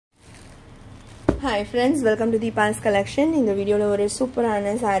Hi friends, welcome to Deepa's collection. In the video la super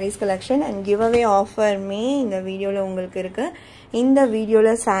sarees collection and giveaway offer me in the video la ungalku irukku. In the video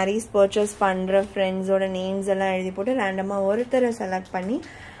la sarees purchase pandra friends oda names ella எழுதி போட்டு randomly ஒருத்தர select பண்ணி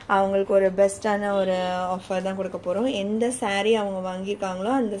அவங்களுக்கு ஒரு பெஸ்டான ஒரு offer தான் கொடுக்க போறோம். எந்த saree அவங்க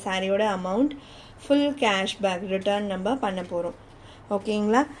வாங்கிருக்காங்களோ அந்த சாரியோட amount full cash back return நம்ம பண்ண போறோம்.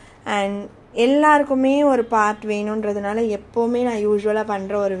 ஓகேங்களா? and எல்லாருக்குமே ஒரு பார்ட் வேணும்ன்றதுனால எப்பவுமே நான் யூசுவலா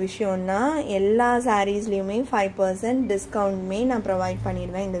பண்ற ஒரு விஷயம்னா எல்லா சாரீஸ்லயுமே 5% டிஸ்கவுண்ட்மே நான் ப்ரொவைட்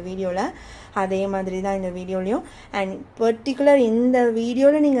பண்ணிடுவேன் இந்த வீடியோல. அதே மாதிரி தான் இந்த வீடியோலயும். அண்ட் பர்టిక్యులர் இந்த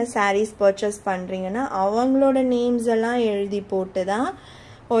வீடியோல நீங்க சாரீஸ் பர்ச்சேஸ் பண்றீங்கன்னா அவங்களோட நேம்ஸ் எல்லாம் எழுதி போட்டு தான்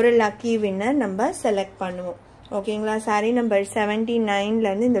ஒரு லக்கி வின்னர் நம்ம செலக்ட் பண்ணுவோம். ஓகேங்களா? சாரி நம்பர் 79ல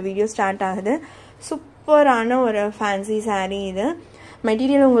இருந்து இந்த வீடியோ ஸ்டார்ட் ஆகுது. சூப்பரான ஒரு ஃபேன்சி சாரி இது.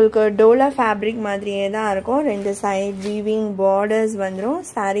 மெட்டீரியல் உங்களுக்கு டோலா ஃபேப்ரிக் மாதிரியே தான் இருக்கும். ரெண்டு சைட் வீவிங் பார்டர்ஸ் வந்துடும்.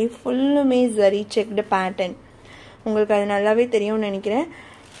 சாரி ஃபுல்லுமே ஜரி செக்டு பேட்டர்ன். உங்களுக்கு அது நல்லாவே தெரியும்னு நினைக்கிறேன்.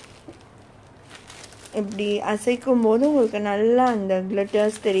 இப்படி அசைக்கும் போது உங்களுக்கு நல்லா அந்த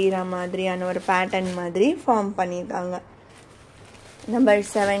கிளிட்டர்ஸ் தெரிகிற மாதிரியான ஒரு பேட்டர்ன் மாதிரி ஃபார்ம் பண்ணியிருக்காங்க. நம்பர்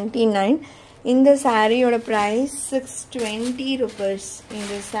 79. இந்த சாரியோட ப்ரைஸ் 620 rupees.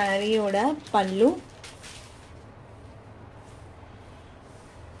 இந்த சாரியோட பல்லு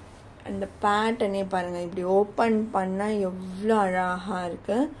அந்த பேட்டர்னே பாருங்க, இப்படி ஓப்பன் பண்ணா எவ்வளோ அழகா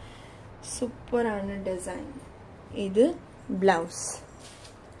இருக்கு. சூப்பரான டிசைன். இது பிளவுஸ்.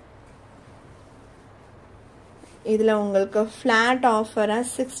 இதுல உங்களுக்கு ஃபிளாட் ஆஃபரா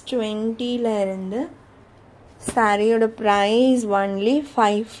 620ல இருந்து சாரியோட பிரைஸ் ஒன்லி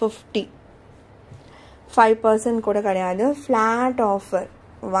 550. 5% கூட கிடையாது. Flat offer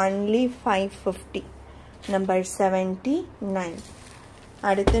only 550. நம்பர் 79.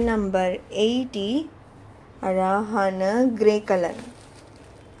 அடுத்து நம்பர் 80. அழகான கிரே கலர்.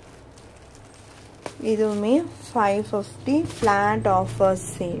 இதுவுமே 550 ஃபிளாட் ஆஃபர்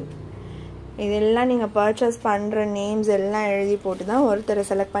சேல். இதெல்லாம் நீங்கள் பர்ச்சேஸ் பண்ணுற நேம்ஸ் எல்லாம் எழுதி போட்டு தான் ஒருத்தரை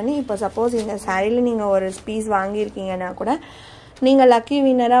செலக்ட் பண்ணி, இப்போ சப்போஸ் இந்த சாரியில் நீங்கள் ஒரு பீஸ் வாங்கியிருக்கீங்கன்னா கூட நீங்கள் லக்கி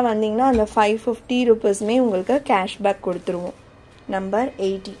வின்னராக வந்தீங்கன்னா அந்த 550 rupeesமே உங்களுக்கு கேஷ்பேக் கொடுத்துருவோம். நம்பர்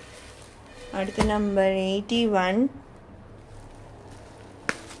 80. அடுத்து number 81.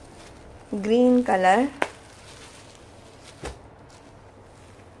 green color.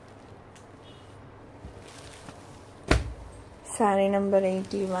 saree number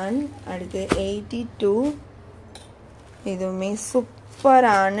 81. அடுத்து 82. இதுவுமே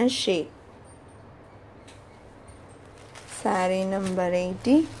சூப்பரான ஷேட். saree number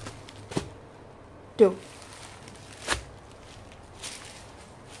 82.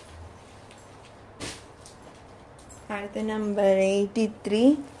 அடுத்து நம்பர் 83.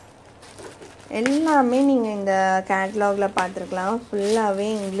 எல்லாமே நீங்கள் இந்த கேட்லாகில் பார்த்துருக்கலாம். ஃபுல்லாகவே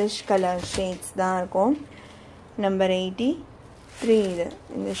இங்கிலீஷ் கலர் ஷேட்ஸ் தான் இருக்கும். நம்பர் 83. இது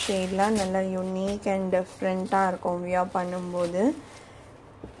இந்த ஷேட்லாம் நல்லா யூனிக் அண்ட் டிஃப்ரெண்ட்டாக இருக்கும் வியர் பண்ணும்போது.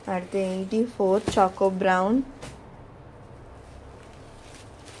 அடுத்து 84. Choco brown.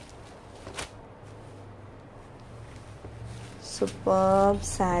 Super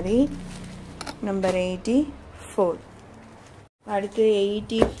sorry. Number 84. அடுத்து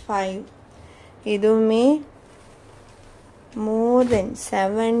 85. இதுவுமே மோர் தென்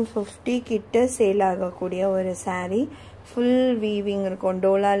 750 கிட்ட சேல் ஆகக்கூடிய ஒரு சாரீ. ஃபுல் வீவிங் இருக்கும்.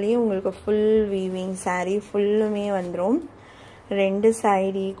 டோலாலேயும் உங்களுக்கு ஃபுல் வீவிங் சாரீ ஃபுல்லுமே வந்துடும். ரெண்டு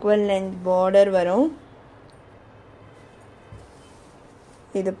சைடு ஈக்குவல் லென்த் பார்டர் வரும்.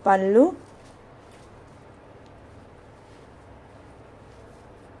 இது பல்லு.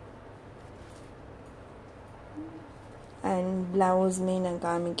 அண்ட் பிளவுஸ்மே நான்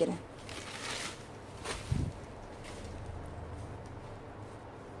காமிக்கிறேன்.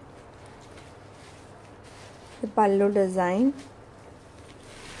 பல்லு டிசைன்.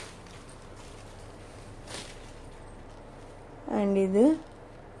 அண்ட்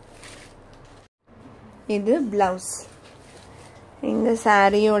இது பிளவுஸ். இந்த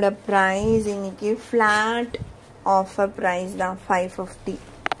சாரியோட பிரைஸ் இன்னைக்கு ஃபிளாட் ஆஃபர் பிரைஸ் தான் 550.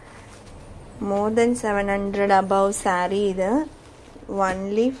 மோர் தென் 700 above சாரி இது.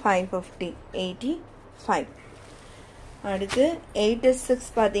 ஒன்லி 550. 85. அடுத்து 86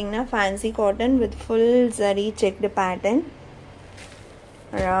 பார்த்தீங்கன்னா fancy cotton with full zari checked pattern.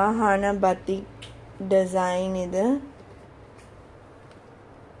 அழகான பத்திக் டிசைன் இது.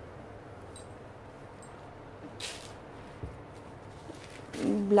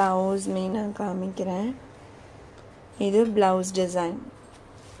 பிளவுஸ் நான் காமிக்கிறேன். இது பிளவுஸ் டிசைன்.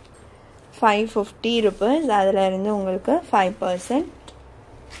 550 rupees. அதில் இருந்து உங்களுக்கு 5%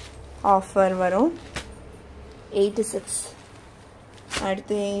 ஆஃபர் வரும். 86.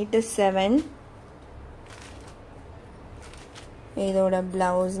 அடுத்து 87. இதோட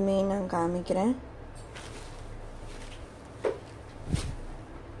ப்ளவுஸுமே நான் காமிக்கிறேன்.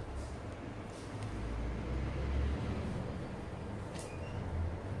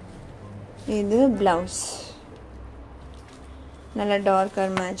 இது ப்ளவுஸ். நல்ல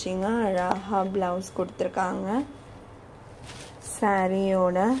டார்க்கர் மேட்சிங்காக அழகாக ப்ளவுஸ் கொடுத்துருக்காங்க.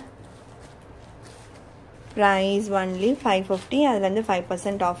 சாரியோட ப்ரைஸ் ஒன்லி 550. அதுலேருந்து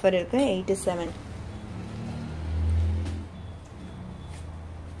 5% ஆஃபர் இருக்குது. 87.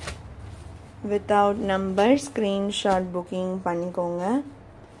 வித்தவுட் நம்பர் ஸ்க்ரீன்ஷாட் புக்கிங் பண்ணிக்கோங்க.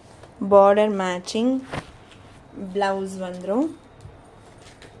 பார்டர் மேட்சிங் ப்ளவுஸ் வந்துடும்.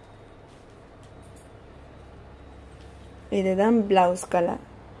 இதுதான் ப்ளவுஸ் கலர்.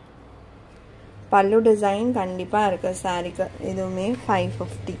 பல்லு டிசைன் கண்டிப்பாக இருக்குது சாரிக்கு. இதுவுமே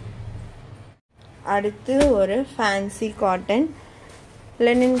 550. அடுத்து ஒரு ஃபேன்சி காட்டன்,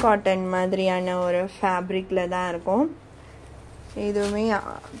 லினன் காட்டன் மாதிரியான ஒரு ஃபேப்ரிக்கில் தான் இருக்கும். இதுவுமே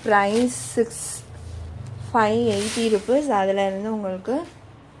ப்ரைஸ் 580 ருபீஸ். அதில் இருந்து உங்களுக்கு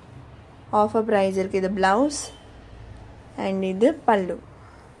ஆஃபர் ப்ரைஸ் இருக்குது. இது ப்ளவுஸ் அண்ட் இது பல்லு.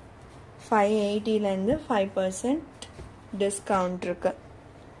 580லேருந்து 5% டிஸ்கவுண்ட் இருக்கு.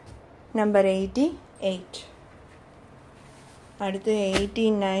 நம்பர் 88. அடுத்து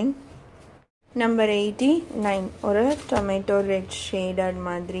 89. நம்பர் 89 ஒரு டொமேட்டோ ரெட் ஷேடட்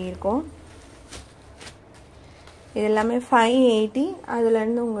மாதிரி இருக்கும். இது எல்லாமே 580.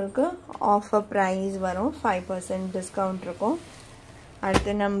 அதுலேருந்து உங்களுக்கு ஆஃபர் ப்ரைஸ் வரும். 5% டிஸ்கவுண்ட் இருக்கும்.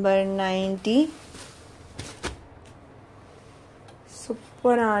 அடுத்து நம்பர் 90.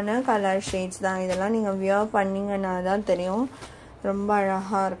 சூப்பரான கலர் ஷேட்ஸ் தான். இதெல்லாம் நீங்கள் வியர் பண்ணிங்கன்னா தான் தெரியும், ரொம்ப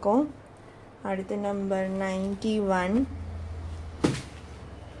அழகாக இருக்கும். அடுத்து நம்பர் 91.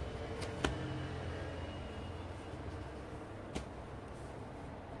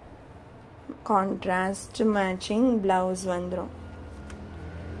 கான்ட்ராஸ்ட் மேட்சிங் ப்ளவுஸ் வந்துடும்.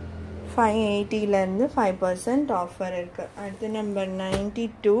 580லேருந்து 5% ஆஃபர் இருக்குது. அடுத்து நம்பர்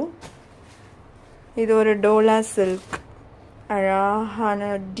 92. இது ஒரு டோலா சில்க், அழகான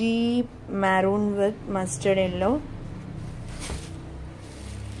deep maroon with mustard yellow.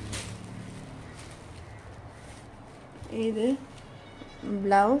 இது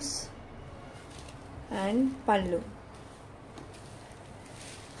ப்ளவுஸ் அண்ட் பல்லு.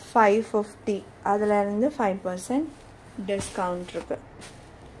 550. அதிலிருந்து 5% டிஸ்கவுண்ட் இருக்கு.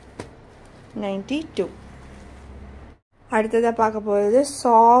 92. அடுத்ததாக பார்க்க போகிறது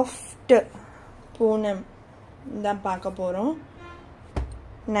சாஃப்ட் பூனம் தான் பார்க்க போகிறோம்.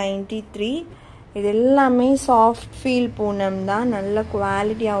 93. இது எல்லாமே சாஃப்ட் ஃபீல் பூனம் தான். நல்ல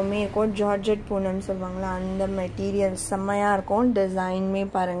குவாலிட்டியாகவுமே இருக்கும். ஜார்ஜெட் பூனம் சொல்லுவாங்களா, அந்த மெட்டீரியல் செம்மையாக இருக்கும். டிசைனுமே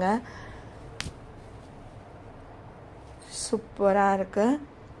பாருங்கள் சூப்பராக இருக்குது.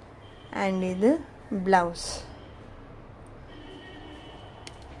 அண்ட் இது ப்ளவுஸ்.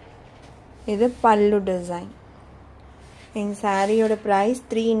 இது பல்லு டிசைன். எங்கள் சாரியோட ப்ரைஸ்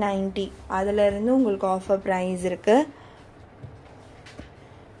 390. அதிலிருந்து உங்களுக்கு ஆஃபர் ப்ரைஸ் இருக்குது.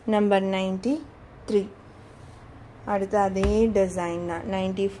 நம்பர் 93. அடுத்து அதே டிசைன் தான்.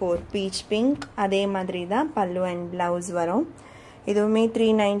 94 பீச் பிங்க். அதே மாதிரி தான் பல்லு அண்ட் ப்ளவுஸ் வரும். இதுவுமே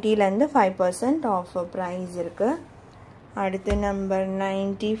 390லேருந்து 5% ஆஃபர் ப்ரைஸ் இருக்குது. அடுத்து number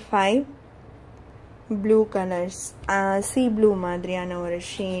 95. Blue colours, C blue மாதிரியான ஒரு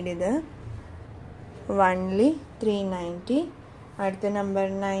ஷேட். இது ஒன்லி 390. அடுத்து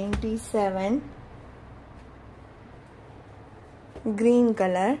number 97. green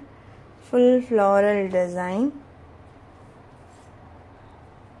color, full floral design.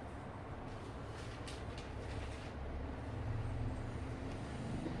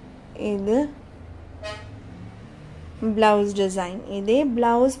 இது blouse design. இதே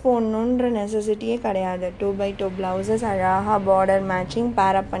blouse போடணுன்ற நெசசிட்டியே கிடையாது. 2x2 blouses அழகா border matching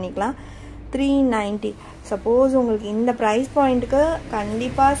pair up பண்ணிக்கலாம். 390. சப்போஸ் உங்களுக்கு இந்த ப்ரைஸ் பாயிண்ட்டுக்கு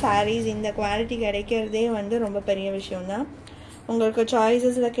கண்டிப்பாக sarees இந்த குவாலிட்டி கிடைக்கிறதே வந்து ரொம்ப பெரிய விஷயம்தான். உங்களுக்கு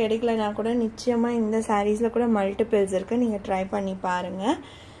சாய்ஸஸில் கிடைக்கலனா கூட நிச்சயமாக இந்த சாரீஸில் கூட மல்டிபிள்ஸ் இருக்குது, நீங்கள் ட்ரை பண்ணி பாருங்கள்,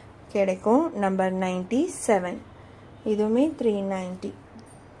 கிடைக்கும். நம்பர் 97. இதுவுமே 390.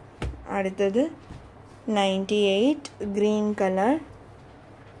 அடுத்தது 98. green color.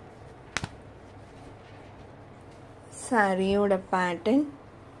 சாரியோட பேட்டர்ன்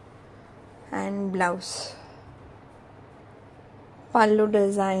அண்ட் ப்ளவுஸ். பல்லு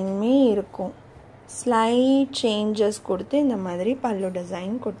டிசைனுமே இருக்கும். ஸ்லைட் சேஞ்சஸ் கொடுத்து இந்த மாதிரி பல்லு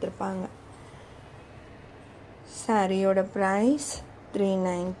டிசைன் கொடுத்துருப்பாங்க. சாரியோட ப்ரைஸ்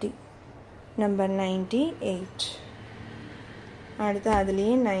 390. நம்பர் 98. அடுத்து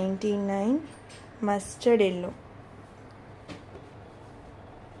அதுலேயே 99. Mustard yellow.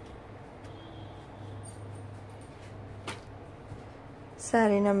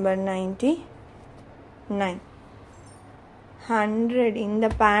 saree number 99. 100. இந்த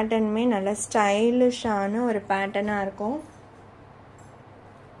பேட்டர்னுமே நல்ல ஸ்டைலிஷான ஒரு பேட்டர்னாக இருக்கும்.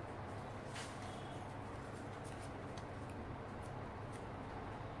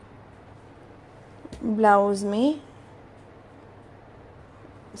 ப்ளவுஸுமே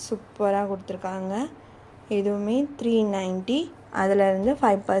சூப்பராக கொடுத்துருக்காங்க. இதுவுமே 390. அதிலிருந்து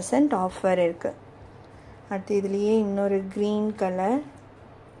 5% ஆஃபர் இருக்குது. அடுத்து இதுலேயே இன்னொரு க்ரீன் கலர்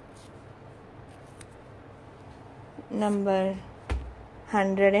நம்பர்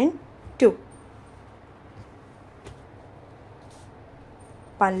 102.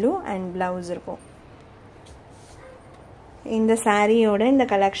 பல்லு அண்ட் ப்ளவுஸ் இருக்கும். இந்த சாரியோட இந்த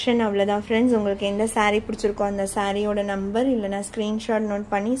கலெக்ஷன் அவ்வளோதான் ஃப்ரெண்ட்ஸ். உங்களுக்கு எந்த சாரீ பிடிச்சிருக்கோ அந்த சாரியோட நம்பர் இல்லைனா ஸ்க்ரீன்ஷாட்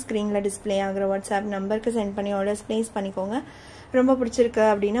நோட் பண்ணி ஸ்க்ரீனில் டிஸ்பிளே ஆகிற வாட்ஸ்அப் நம்பருக்கு சென்ட் பண்ணி ஆர்டர்ஸ் ப்ளேஸ் பண்ணிக்கோங்க. ரொம்ப பிடிச்சிருக்கு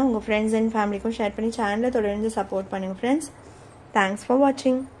அப்படின்னா உங்கள் ஃப்ரெண்ட்ஸ் அண்ட் ஃபேமிலிக்கும் ஷேர் பண்ணி சேனலை தொடர்ந்து சப்போர்ட் பண்ணுங்கள் ஃப்ரெண்ட்ஸ். தேங்க்ஸ் ஃபார்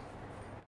வாட்சிங்.